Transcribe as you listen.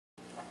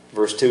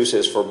Verse 2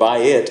 says, "For by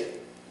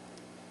it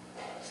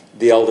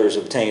the elders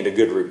obtained a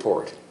good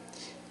report."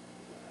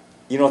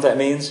 You know what that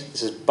means? It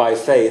says, by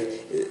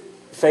faith.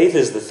 Faith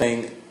is the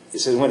thing. It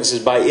says, when it says,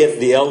 by it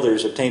the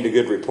elders obtained a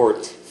good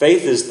report,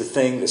 faith is the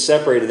thing that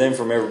separated them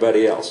from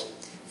everybody else.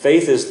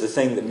 Faith is the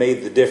thing that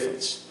made the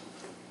difference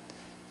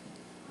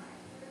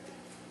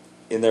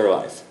in their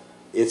life.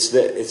 It's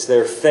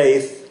their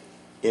faith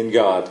in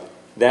God.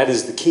 That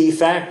is the key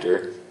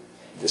factor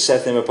that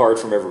set them apart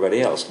from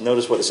everybody else.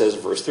 Notice what it says in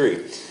verse 3.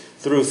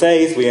 "Through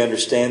faith we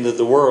understand that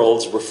the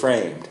worlds were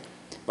framed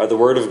by the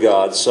word of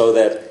God, so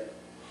that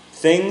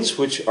things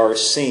which are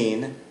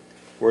seen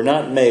were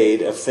not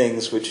made of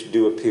things which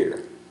do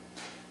appear."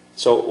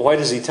 So why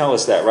does he tell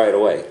us that right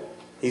away?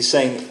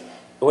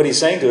 What he's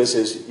saying to us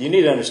is, you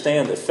need to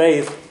understand that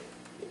faith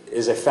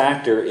is a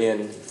factor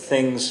in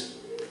things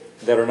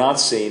that are not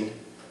seen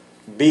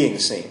being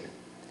seen.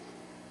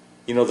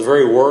 You know, the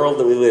very world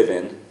that we live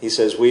in, he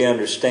says, we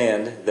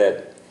understand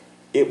that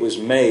it was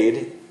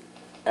made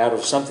out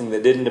of something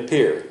that didn't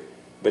appear.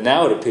 But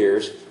now it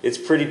appears. It's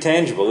pretty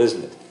tangible,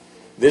 isn't it?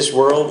 This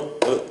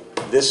world,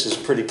 this is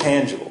pretty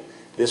tangible.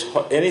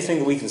 Anything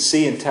that we can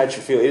see and touch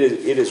and feel,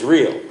 it is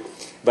real.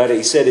 But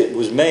he said it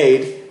was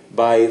made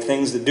by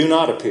things that do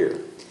not appear.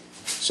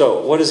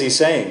 So what is he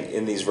saying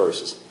in these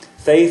verses?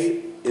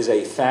 Faith is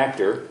a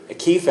factor, a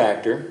key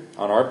factor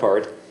on our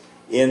part,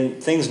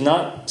 in things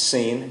not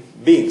seen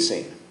being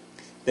seen.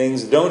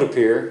 Things that don't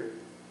appear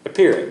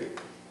appearing.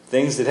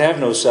 Things that have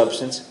no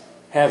substance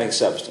having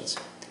substance.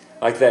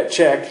 Like that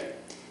check,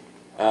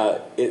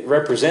 it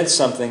represents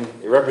something,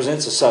 it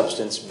represents a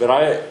substance, but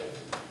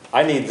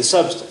I need the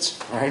substance,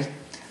 right?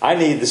 I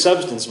need the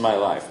substance in my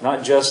life,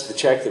 not just the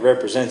check that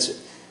represents it.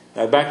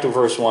 Now back to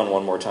verse 1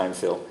 one more time,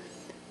 Phil.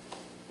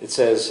 It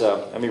says,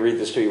 let me read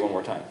this to you one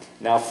more time.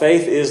 "Now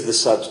faith is the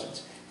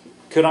substance."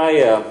 Could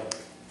I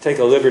take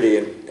a liberty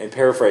and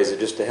paraphrase it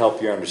just to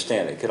help your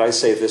understanding? Could I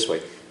say it this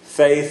way?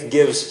 Faith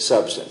gives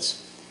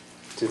substance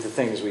to the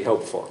things we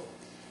hope for.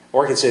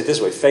 Or I could say it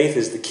this way. Faith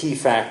is the key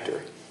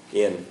factor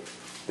in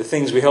the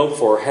things we hope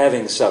for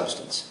having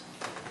substance.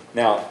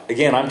 Now,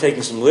 again, I'm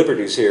taking some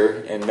liberties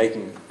here and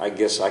making, I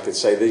guess I could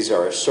say these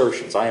are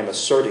assertions. I am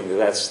asserting that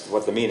that's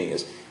what the meaning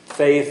is.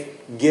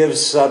 Faith gives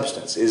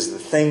substance, is the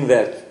thing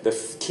that, the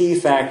key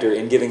factor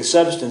in giving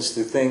substance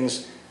to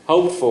things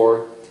hoped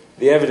for,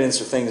 the evidence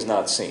of things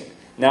not seen.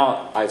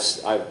 Now,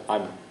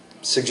 I'm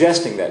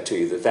suggesting that to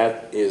you,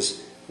 that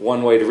is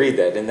one way to read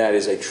that, and that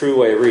is a true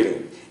way of reading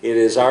it. It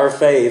is our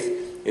faith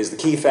is the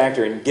key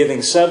factor in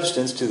giving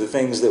substance to the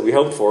things that we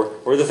hope for,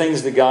 or the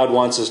things that God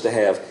wants us to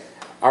have.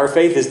 Our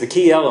faith is the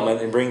key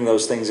element in bringing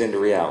those things into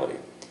reality.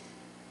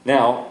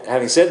 Now,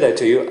 having said that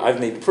to you, I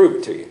need to prove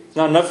it to you. It's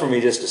not enough for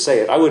me just to say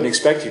it. I wouldn't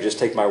expect you to just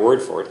take my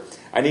word for it.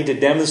 I need to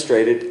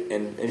demonstrate it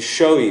and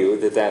show you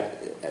that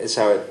is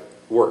how it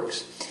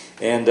works.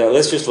 And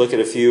let's just look at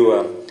a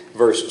few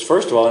verses.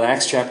 First of all, in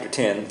Acts chapter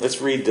 10,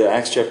 let's read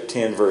Acts chapter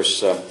 10,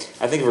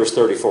 I think verse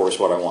 34 is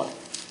what I want.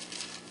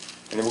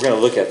 And then we're going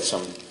to look at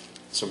some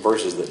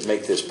verses that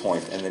make this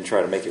point and then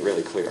try to make it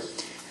really clear.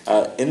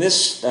 In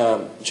this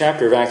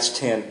chapter of Acts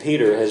 10,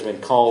 Peter has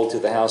been called to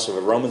the house of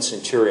a Roman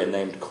centurion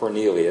named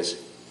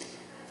Cornelius,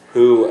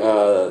 who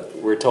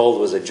we're told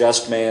was a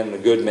just man and a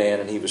good man,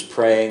 and he was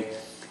praying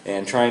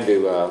and trying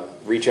to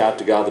reach out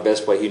to God the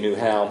best way he knew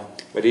how,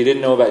 but he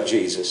didn't know about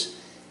Jesus.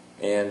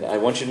 And I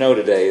want you to know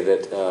today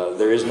that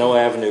there is no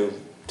avenue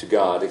to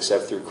God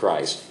except through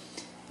Christ.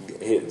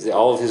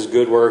 All of his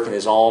good work and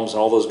his alms and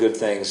all those good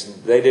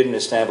things, they didn't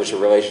establish a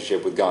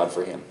relationship with God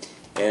for him.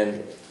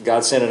 And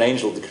God sent an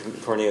angel to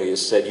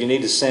Cornelius, said, you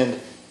need to send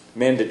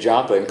men to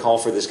Joppa and call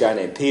for this guy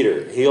named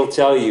Peter. He'll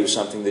tell you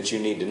something that you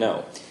need to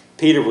know.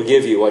 Peter will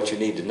give you what you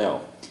need to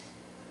know.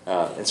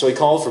 And so he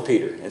called for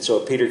Peter. And so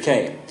Peter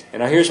came.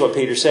 And now here's what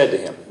Peter said to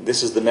him.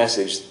 This is the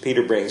message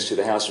Peter brings to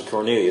the house of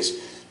Cornelius,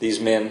 these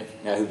men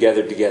who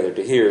gathered together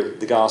to hear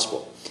the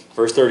gospel.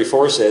 Verse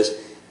 34 says,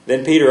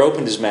 Then Peter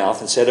opened his mouth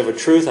and said, Of a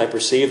truth I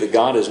perceive that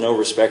God is no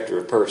respecter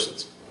of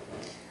persons.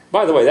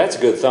 By the way, that's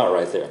a good thought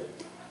right there.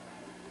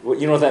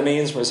 You know what that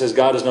means when it says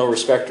God is no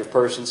respecter of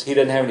persons? He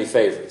doesn't have any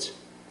favorites.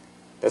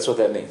 That's what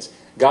that means.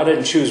 God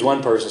didn't choose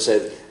one person and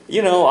said,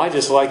 I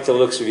just like the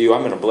looks of you.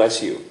 I'm going to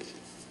bless you.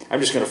 I'm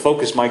just going to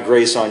focus my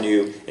grace on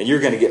you, and you're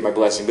going to get my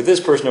blessing. But this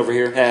person over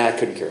here, I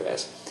couldn't care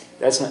less.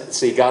 That's not.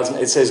 See,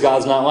 it says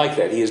God's not like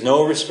that. He is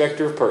no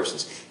respecter of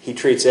persons. He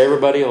treats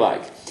everybody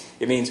alike.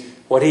 It means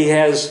what He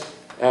has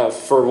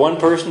for one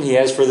person, He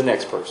has for the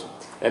next person.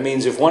 That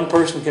means if one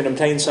person can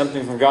obtain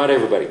something from God,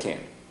 everybody can.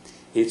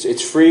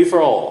 It's free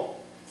for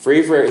all.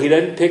 Free for. He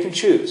doesn't pick and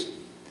choose.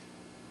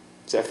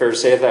 Is that fair to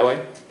say it that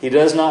way? He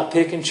does not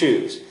pick and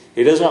choose.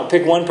 He does not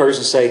pick one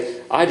person and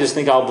say, I just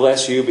think I'll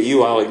bless you, but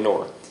you I'll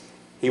ignore.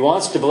 He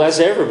wants to bless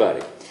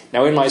everybody.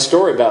 Now, in my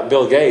story about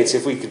Bill Gates,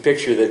 if we could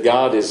picture that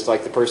God is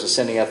like the person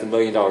sending out the $1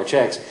 million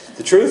checks,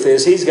 the truth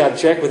is He's got a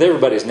check with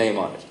everybody's name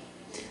on it.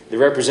 It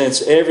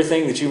represents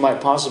everything that you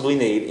might possibly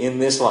need in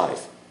this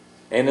life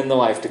and in the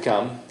life to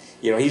come.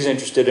 You know, He's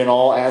interested in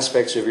all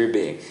aspects of your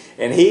being.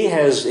 And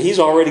He's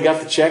already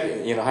got the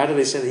check. You know, how do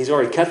they say that? He's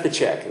already cut the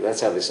check.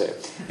 That's how they say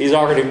it. He's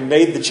already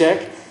made the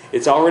check.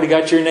 It's already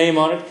got your name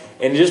on it.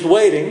 And just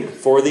waiting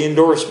for the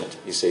endorsement,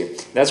 you see.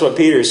 That's what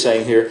Peter is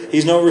saying here.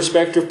 He's no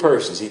respecter of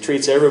persons. He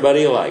treats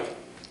everybody alike.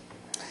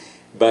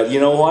 But you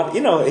know what? You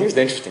know, here's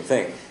the interesting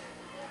thing.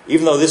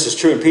 Even though this is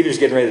true, and Peter's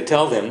getting ready to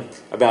tell them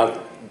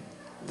about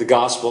the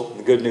gospel,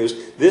 the good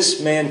news,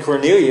 this man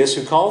Cornelius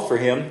who called for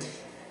him,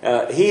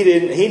 he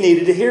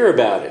needed to hear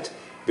about it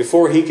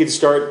before he could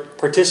start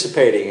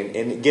participating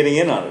and getting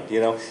in on it.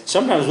 You know,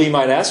 sometimes we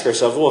might ask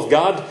ourselves, well, if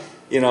God,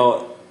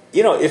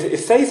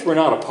 if faith were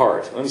not a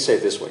part, let me say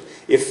it this way,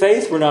 if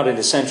faith were not an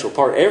essential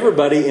part,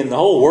 everybody in the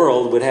whole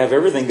world would have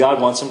everything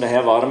God wants them to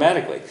have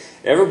automatically.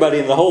 Everybody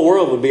in the whole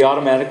world would be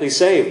automatically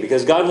saved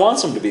because God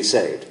wants them to be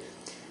saved.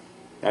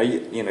 Now,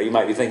 you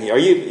might be thinking, are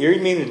you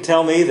meaning to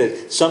tell me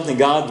that something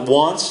God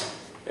wants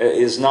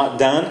is not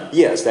done?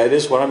 Yes, that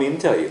is what I mean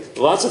to tell you.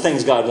 Lots of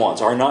things God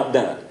wants are not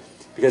done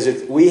because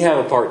we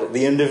have a part,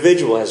 the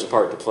individual has a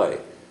part to play.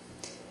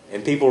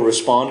 And people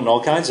respond in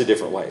all kinds of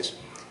different ways.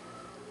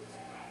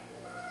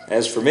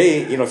 As for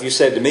me, if you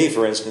said to me,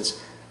 for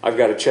instance, I've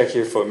got a check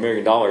here for $1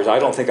 million, I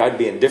don't think I'd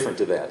be indifferent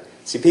to that.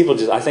 See,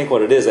 people I think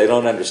what it is, they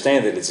don't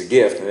understand that it's a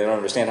gift, and they don't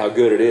understand how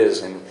good it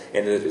is, and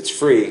that it's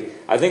free.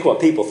 I think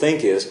what people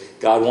think is,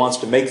 God wants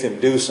to make them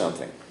do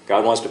something.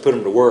 God wants to put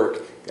them to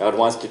work. God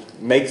wants to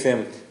make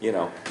them,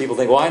 people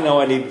think, well, I know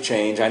I need to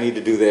change, I need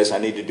to do this, I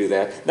need to do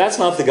that. That's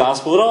not the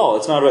gospel at all.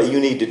 It's not what you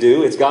need to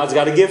do. It's God's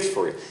got a gift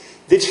for you.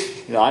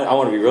 I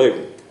want to be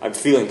really, I'm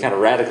feeling kind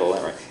of radical,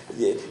 right?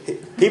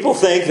 People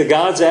think that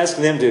God's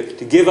asking them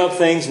to give up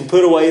things and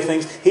put away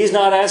things. He's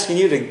not asking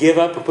you to give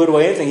up or put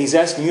away anything. He's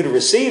asking you to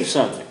receive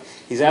something.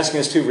 He's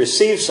asking us to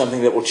receive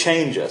something that will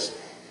change us.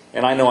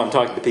 And I know I'm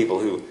talking to people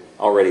who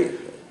already,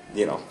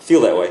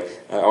 feel that way,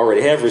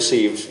 already have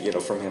received,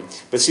 from Him.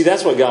 But see,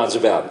 that's what God's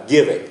about,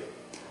 giving.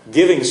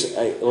 Giving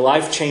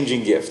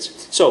life-changing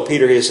gifts. So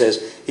Peter here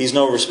says, He's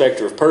no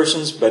respecter of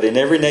persons, but in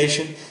every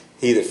nation,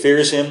 he that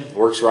fears Him,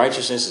 works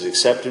righteousness, is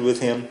accepted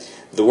with Him.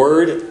 The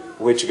word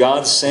which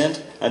God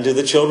sent unto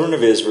the children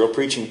of Israel,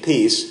 preaching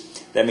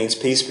peace, that means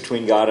peace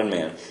between God and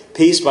man.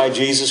 Peace by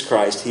Jesus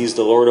Christ, He is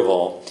the Lord of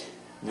all.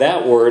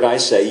 That word, I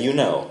say, you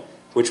know,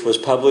 which was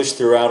published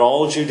throughout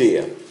all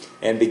Judea,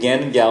 and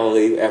began in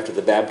Galilee after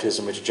the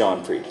baptism which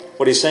John preached.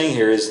 What he's saying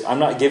here is, I'm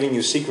not giving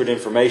you secret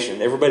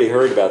information. Everybody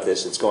heard about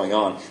this that's going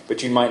on,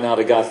 but you might not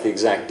have got the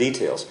exact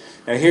details.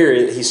 Now here,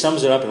 he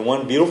sums it up in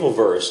one beautiful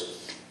verse.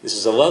 This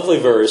is a lovely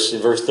verse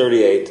in verse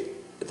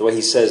 38, the way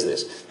he says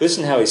this.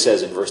 Listen how he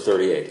says in verse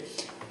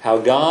 38. How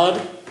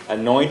God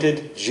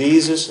anointed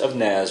Jesus of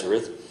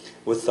Nazareth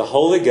with the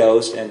Holy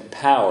Ghost and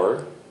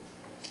power.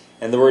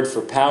 And the word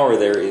for power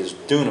there is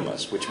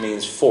dunamis, which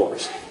means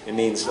force. It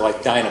means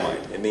like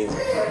dynamite. It means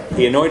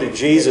He anointed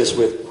Jesus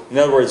with, in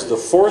other words, the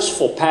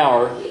forceful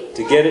power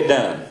to get it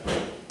done.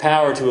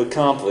 Power to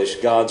accomplish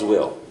God's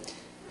will.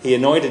 He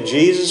anointed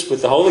Jesus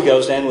with the Holy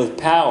Ghost and with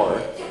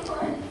power.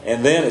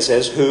 And then it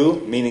says,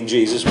 who, meaning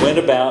Jesus, went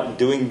about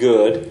doing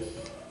good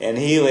and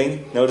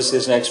healing, notice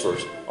this next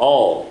verse,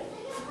 all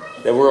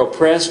that were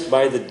oppressed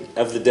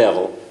of the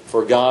devil,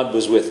 for God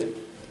was with Him.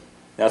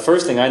 Now, the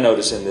first thing I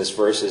notice in this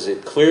verse is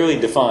it clearly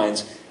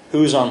defines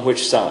who's on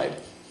which side.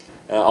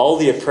 All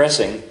the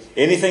oppressing,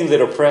 anything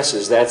that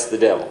oppresses, that's the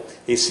devil.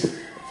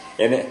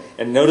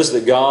 And notice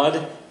that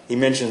God, he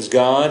mentions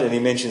God, and he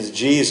mentions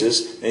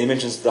Jesus, and he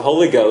mentions the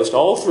Holy Ghost,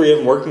 all three of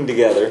them working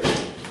together,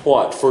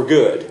 what? For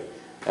good.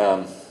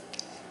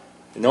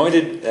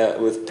 Anointed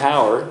with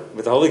power,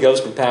 with the Holy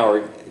Ghost and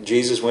power,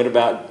 Jesus went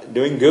about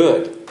doing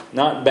good.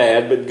 Not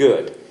bad, but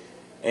good.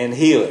 And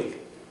healing.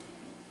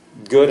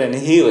 Good and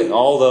healing.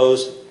 All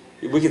those,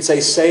 we could say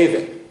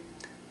saving.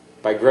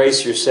 By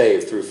grace you're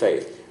saved through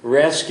faith.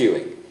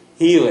 Rescuing.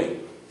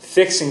 Healing.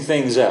 Fixing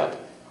things up.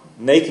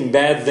 Making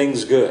bad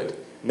things good.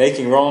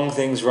 Making wrong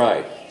things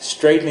right.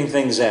 Straightening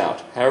things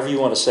out. However you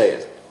want to say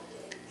it.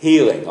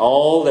 Healing.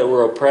 All that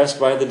were oppressed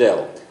by the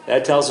devil.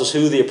 That tells us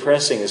who the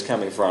oppressing is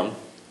coming from.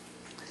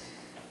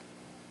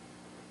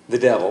 The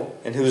devil.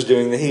 And who's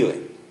doing the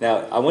healing.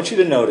 Now, I want you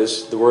to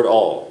notice the word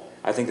all.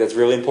 I think that's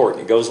really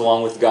important. It goes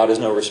along with God is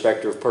no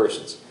respecter of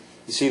persons.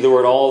 You see the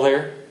word all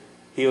there?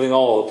 Healing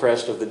all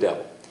oppressed of the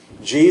devil.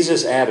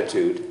 Jesus'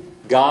 attitude,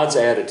 God's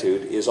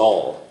attitude is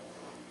all.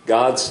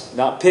 God's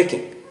not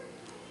picking.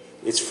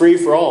 It's free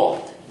for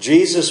all.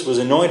 Jesus was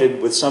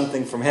anointed with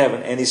something from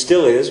heaven, and He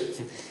still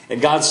is. And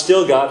God's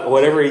still got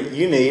whatever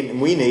you need,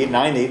 and we need, and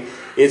I need.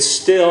 It's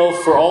still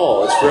for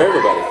all. It's for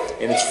everybody.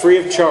 And it's free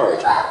of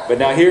charge. But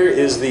now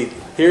here's the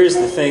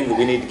thing that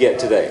we need to get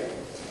today.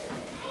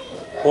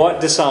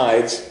 What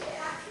decides?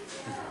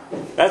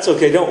 That's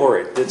okay, don't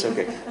worry. It's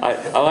okay.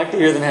 I like to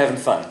hear them having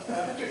fun.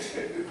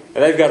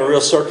 And they've got a real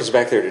circus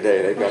back there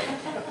today. They've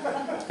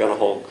got a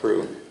whole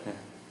crew.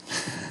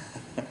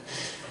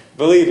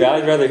 Believe me,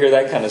 I'd rather hear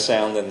that kind of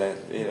sound than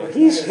that.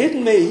 He's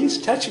hitting me, he's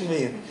touching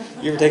me.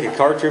 You ever take a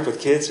car trip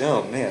with kids?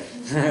 Oh man,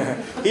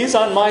 he's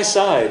on my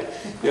side.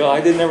 I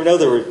didn't ever know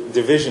there were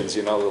divisions.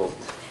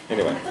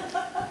 Anyway,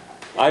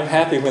 I'm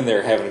happy when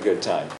they're having a good time.